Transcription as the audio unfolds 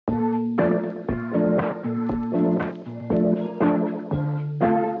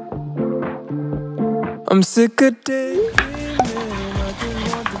I'm sick of daydreaming, I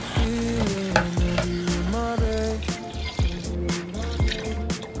just want the feeling of you in my bed.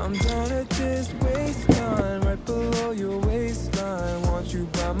 I'm trying to just waste time right below your waistline. Want you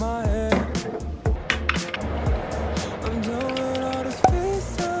by my head. I'm done with all this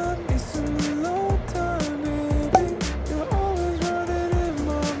FaceTime, need some alone time, baby. You're always running in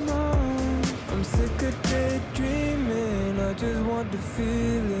my mind. I'm sick of daydreaming, I just want the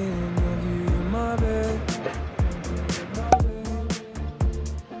feeling of you in my bed.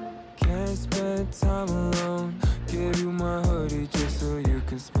 Can't spend time alone. Give you my hoodie just so you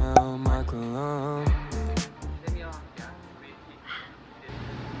can smell my cologne.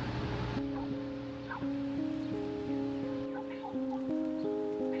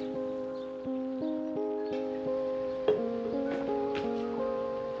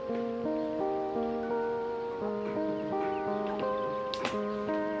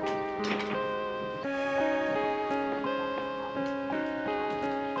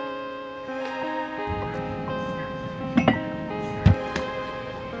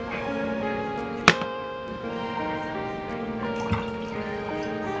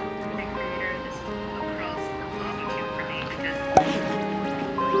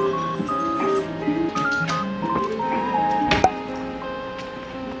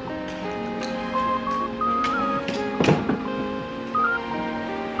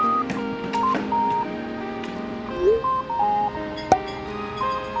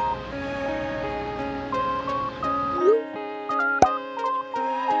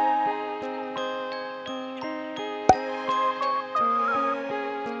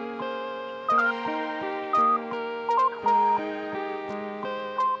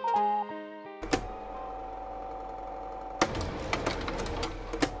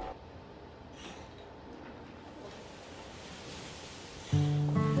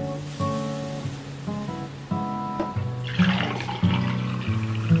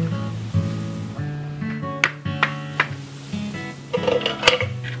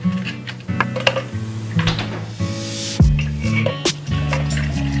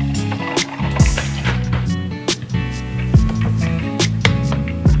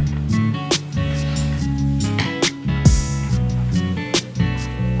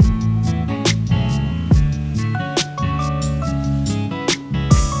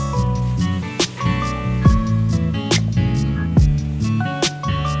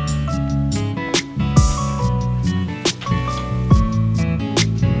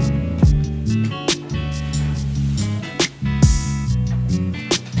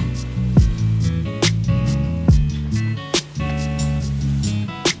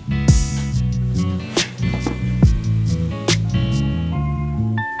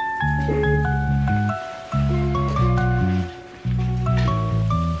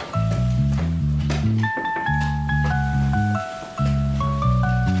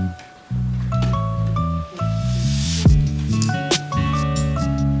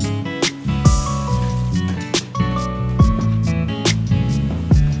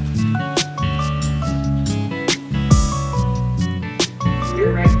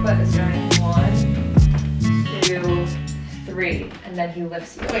 And then he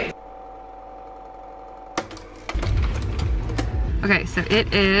lifts you. Okay, so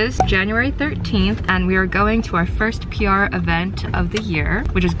it is January 13th and we are going to our first PR event of the year,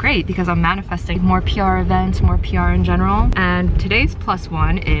 which is great because I'm manifesting more PR events, more PR in general. And today's plus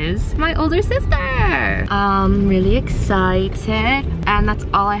one is my older sister. I'm really excited. And that's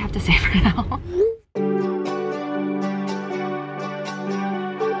all I have to say for now.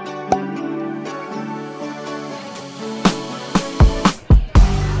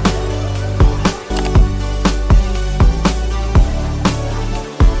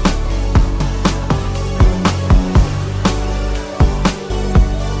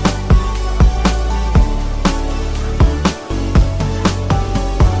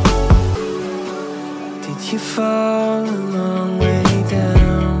 You fall a long way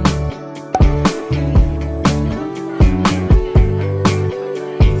down.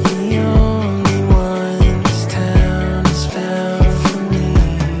 The only one this town has found for me.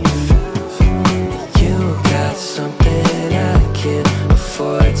 You got something I can't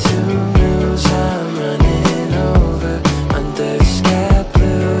afford to lose. I'm running over under the sky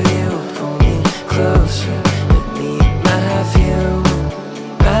blue. You pull me closer and meet my view.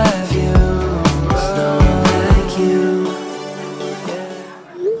 My view.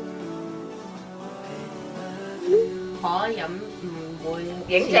 Bỏ dặm mùi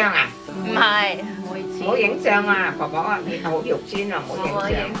diễn sang à? Mai Mỗi diễn sang à, bỏ thì hậu dục先啊，冇影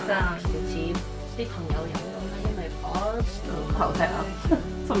相。影相。似啲朋友飲咁啦，因為bỏ 求其啊，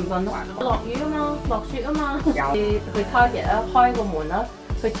信唔信啊？落雨啊嘛，落雪啊嘛，去 Target 啊，開個門啦，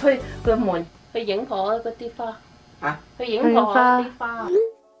去推個門，去影破嗰啲花嚇，去影破啲花。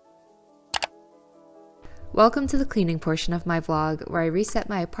Welcome to the cleaning portion of my vlog, where I reset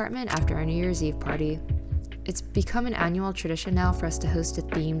my apartment after our New Year's Eve party. It's become an annual tradition now for us to host a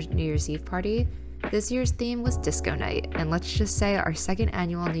themed New Year's Eve party. This year's theme was Disco Night, and let's just say our second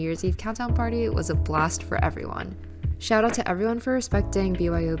annual New Year's Eve countdown party was a blast for everyone. Shout out to everyone for respecting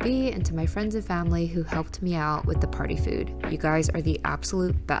BYOB and to my friends and family who helped me out with the party food. You guys are the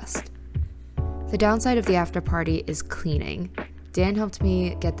absolute best. The downside of the after party is cleaning. Dan helped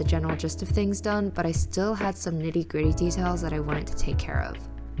me get the general gist of things done, but I still had some nitty-gritty details that I wanted to take care of.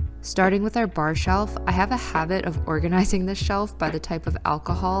 Starting with our bar shelf, I have a habit of organizing this shelf by the type of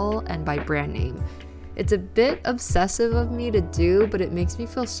alcohol and by brand name. It's a bit obsessive of me to do, but it makes me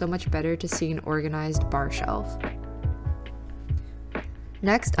feel so much better to see an organized bar shelf.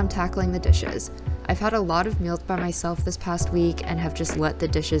 Next, I'm tackling the dishes. I've had a lot of meals by myself this past week and have just let the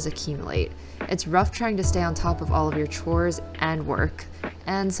dishes accumulate. It's rough trying to stay on top of all of your chores and work,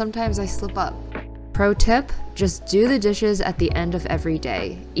 and sometimes I slip up. Pro tip, just do the dishes at the end of every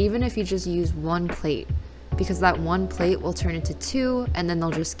day, even if you just use one plate, because that one plate will turn into two and then they'll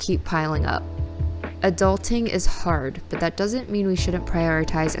just keep piling up. Adulting is hard, but that doesn't mean we shouldn't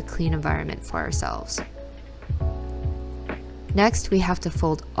prioritize a clean environment for ourselves. Next, we have to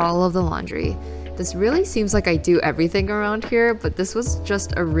fold all of the laundry. This really seems like I do everything around here, but this was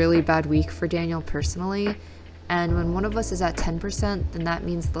just a really bad week for Daniel personally. And when one of us is at 10%, then that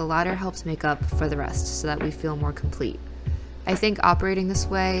means the latter helps make up for the rest so that we feel more complete. I think operating this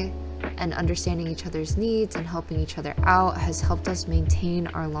way and understanding each other's needs and helping each other out has helped us maintain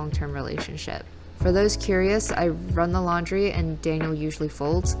our long-term relationship. For those curious, I run the laundry and Daniel usually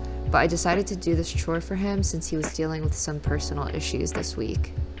folds, but I decided to do this chore for him since he was dealing with some personal issues this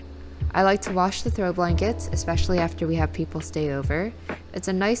week. I like to wash the throw blankets, especially after we have people stay over. It's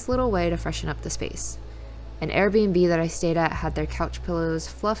a nice little way to freshen up the space. An Airbnb that I stayed at had their couch pillows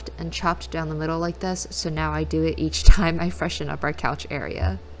fluffed and chopped down the middle like this, so now I do it each time I freshen up our couch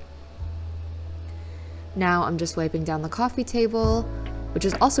area. Now I'm just wiping down the coffee table, which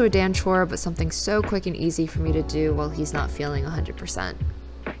is also a Dan chore, but something so quick and easy for me to do while he's not feeling 100%.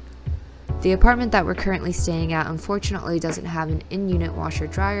 The apartment that we're currently staying at unfortunately doesn't have an in-unit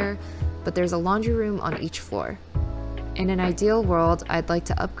washer-dryer, but there's a laundry room on each floor. In an ideal world, I'd like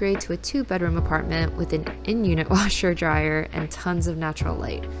to upgrade to a 2-bedroom apartment with an in-unit washer-dryer and tons of natural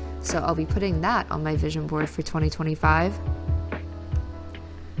light, so I'll be putting that on my vision board for 2025.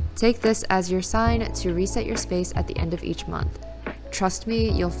 Take this as your sign to reset your space at the end of each month. Trust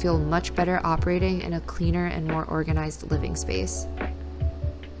me, you'll feel much better operating in a cleaner and more organized living space.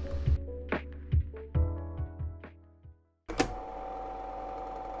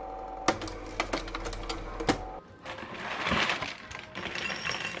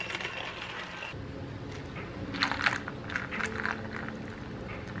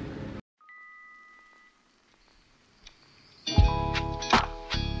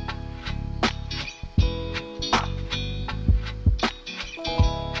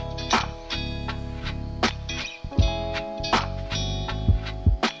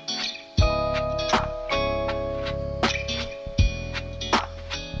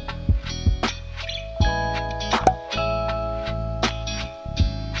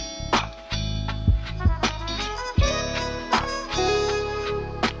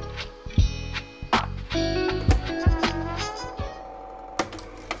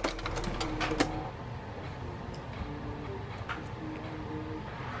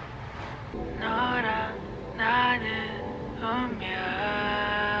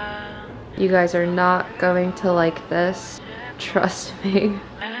 You guys are not going to like this, trust me.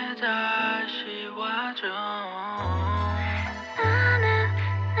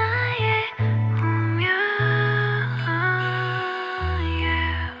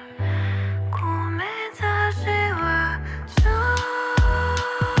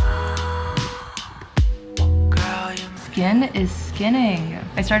 Skin is skinning.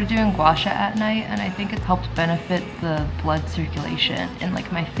 I started doing gua sha at night and I think it's helped benefit the blood circulation in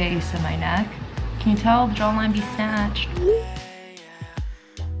like my face and my neck. Can you tell the jawline be snatched?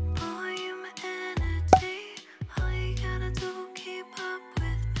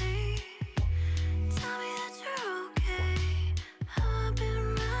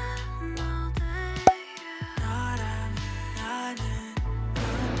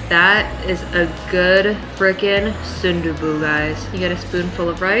 That is a good frickin' sundubu, guys. You get a spoonful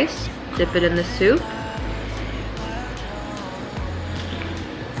of rice, dip it in the soup.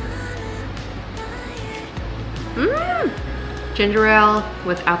 Ginger ale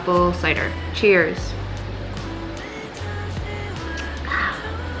with apple cider. Cheers.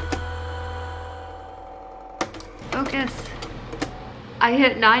 Focus. I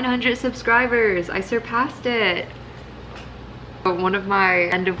hit 900 subscribers. I surpassed it. One of my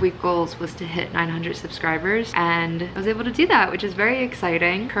end of week goals was to hit 900 subscribers, and I was able to do that, which is very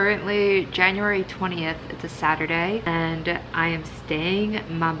exciting. Currently January 20th, it's a Saturday, and I am staying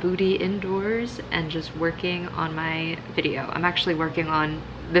my booty indoors and just working on my video. I'm actually working on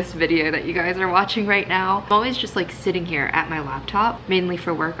this video that you guys are watching right now. I'm always just like sitting here at my laptop, mainly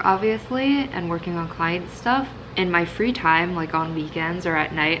for work obviously, and working on client stuff. In my free time, like on weekends or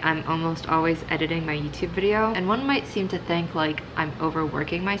at night, I'm almost always editing my YouTube video. And one might seem to think like I'm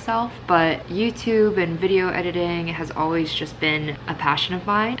overworking myself, but YouTube and video editing has always just been a passion of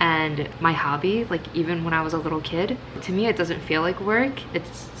mine and my hobby, like even when I was a little kid. To me, it doesn't feel like work.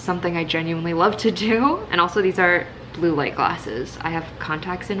 It's something I genuinely love to do. And also these are blue light glasses. I have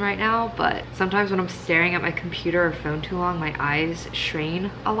contacts in right now, but sometimes when I'm staring at my computer or phone too long, my eyes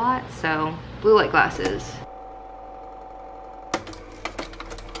strain a lot. So blue light glasses.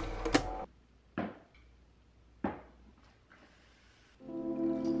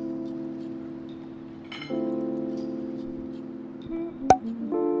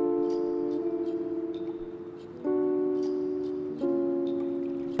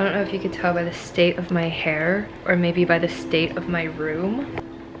 I don't know if you could tell by the state of my hair or maybe by the state of my room,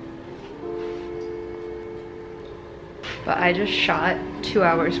 but I just shot 2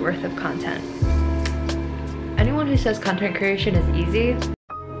 hours worth of content. Anyone who says content creation is easy,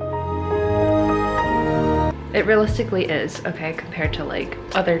 it realistically is, okay, compared to like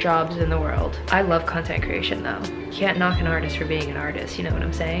other jobs in the world. I love content creation though. You can't knock an artist for being an artist, you know what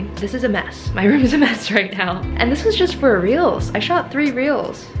I'm saying? This is a mess. My room is a mess right now. And this was just for reels. I shot 3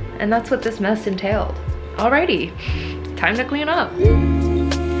 reels, and that's what this mess entailed. Alrighty, time to clean up.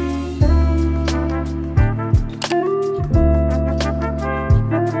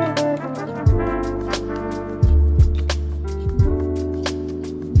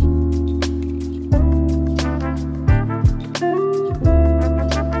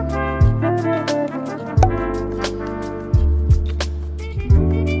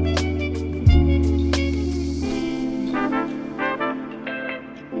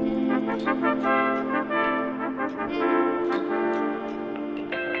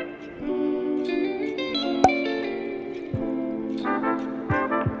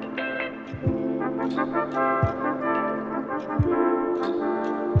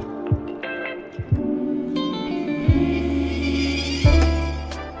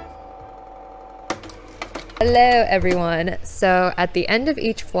 Hello everyone. So at the end of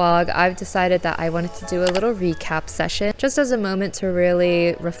each vlog, I've decided that I wanted to do a little recap session just as a moment to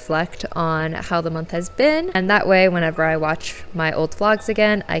really reflect on how the month has been, and that way whenever I watch my old vlogs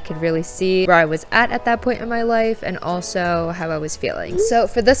again, I could really see where I was at that point in my life and also how I was feeling. So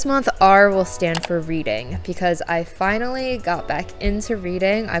for this month, R will stand for reading because I finally got back into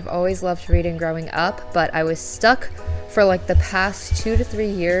reading. I've always loved reading growing up, but I was stuck for like the past 2 to 3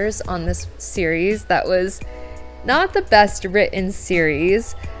 years on this series that was not the best written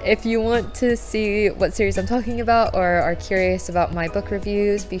series. If you want to see what series I'm talking about or are curious about my book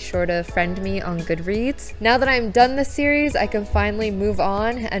reviews, be sure to friend me on Goodreads. Now that I'm done this series, I can finally move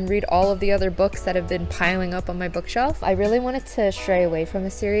on and read all of the other books that have been piling up on my bookshelf. I really wanted to stray away from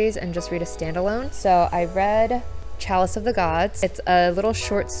a series and just read a standalone, so I read Chalice of the Gods. It's a little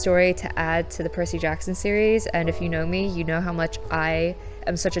short story to add to the Percy Jackson series, and if you know me, you know how much I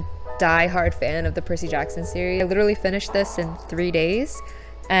am such a die-hard fan of the Percy Jackson series. I literally finished this in 3 days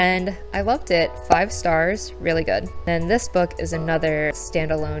and I loved it. 5 stars, really good. And this book is another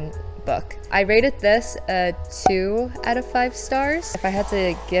standalone book. I rated this a 2 out of 5 stars. If I had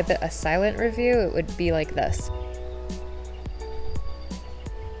to give it a silent review, it would be like this.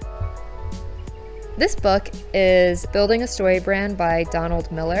 This book is Building a Story Brand by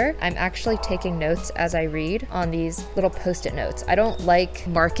Donald Miller. I'm actually taking notes as I read on these little post-it notes. I don't like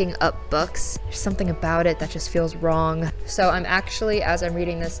marking up books. There's something about it that just feels wrong. So I'm actually, as I'm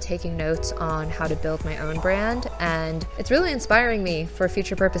reading this, taking notes on how to build my own brand, and it's really inspiring me for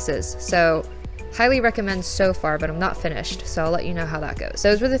future purposes. So highly recommend so far, but I'm not finished, so I'll let you know how that goes.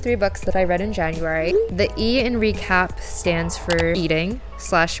 Those were the 3 books that I read in January. The E in recap stands for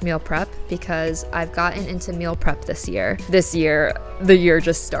eating/meal prep because I've gotten into meal prep this year. The year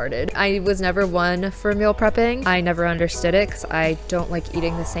just started. I was never one for meal prepping. I never understood it because I don't like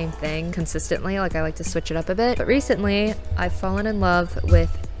eating the same thing consistently. Like, I like to switch it up a bit. But recently, I've fallen in love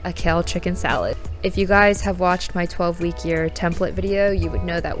with a kale chicken salad. If you guys have watched my 12-week year template video, you would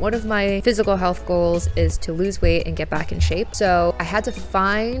know that one of my physical health goals is to lose weight and get back in shape. So I had to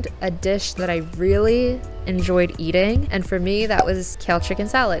find a dish that I really enjoyed eating, and for me that was kale chicken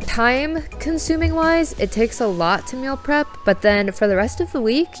salad. Time consuming wise, it takes a lot to meal prep, but then for the rest of the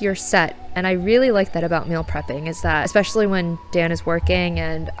week you're set. And I really like that about meal prepping, is that especially when Dan is working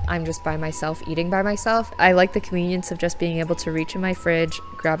and I'm just by myself eating by myself, I like the convenience of just being able to reach in my fridge,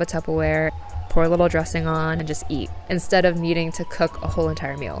 grab a Tupperware, pour a little dressing on, and just eat, instead of needing to cook a whole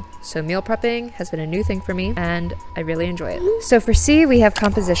entire meal. So meal prepping has been a new thing for me, and I really enjoy it. So for C, we have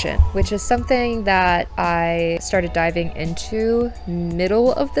composition, which is something that I started diving into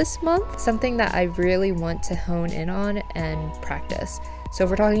middle of this month, something that I really want to hone in on and practice. So if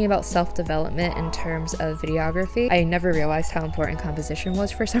we're talking about self-development in terms of videography, I never realized how important composition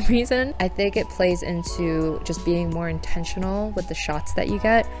was for some reason. I think it plays into just being more intentional with the shots that you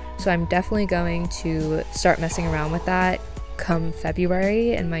get. So I'm definitely going to start messing around with that come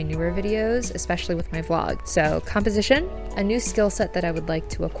February in my newer videos, especially with my vlog. So composition, a new skill set that I would like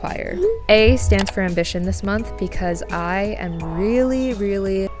to acquire. A stands for ambition this month because I am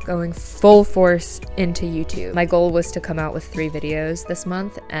really going full force into YouTube. My goal was to come out with 3 videos this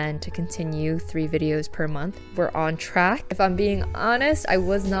month and to continue 3 videos per month. We're on track. If I'm being honest, I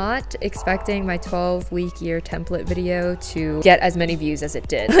was not expecting my 12-week year template video to get as many views as it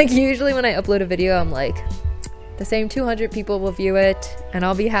did. Like usually when I upload a video, I'm like, the same 200 people will view it and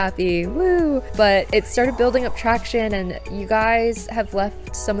I'll be happy, woo! But it started building up traction, and you guys have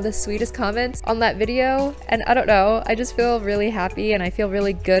left some of the sweetest comments on that video, and I don't know, I just feel really happy and I feel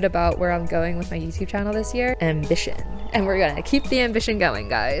really good about where I'm going with my YouTube channel this year. Ambition. And we're gonna keep the ambition going,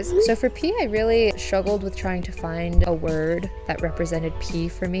 guys. So for P, I really struggled with trying to find a word that represented P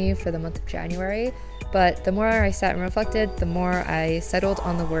for me for the month of January. But the more I sat and reflected, the more I settled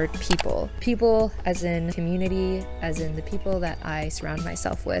on the word people. People as in community, as in the people that I surround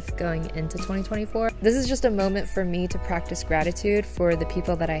myself with going into 2024. This is just a moment for me to practice gratitude for the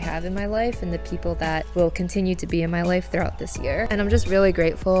people that I have in my life and the people that will continue to be in my life throughout this year. And I'm just really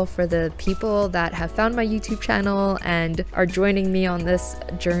grateful for the people that have found my YouTube channel and are joining me on this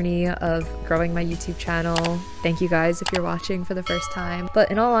journey of growing my YouTube channel. Thank you guys if you're watching for the first time.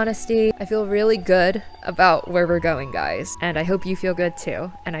 But in all honesty, I feel really good about where we're going, guys, and I hope you feel good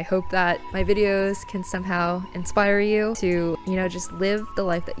too. And I hope that my videos can somehow inspire you to, you know, just live the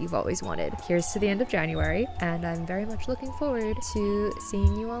life that you've always wanted. Here's to the end of January, and I'm very much looking forward to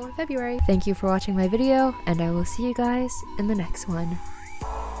seeing you all in February. Thank you for watching my video, and I will see you guys in the next one.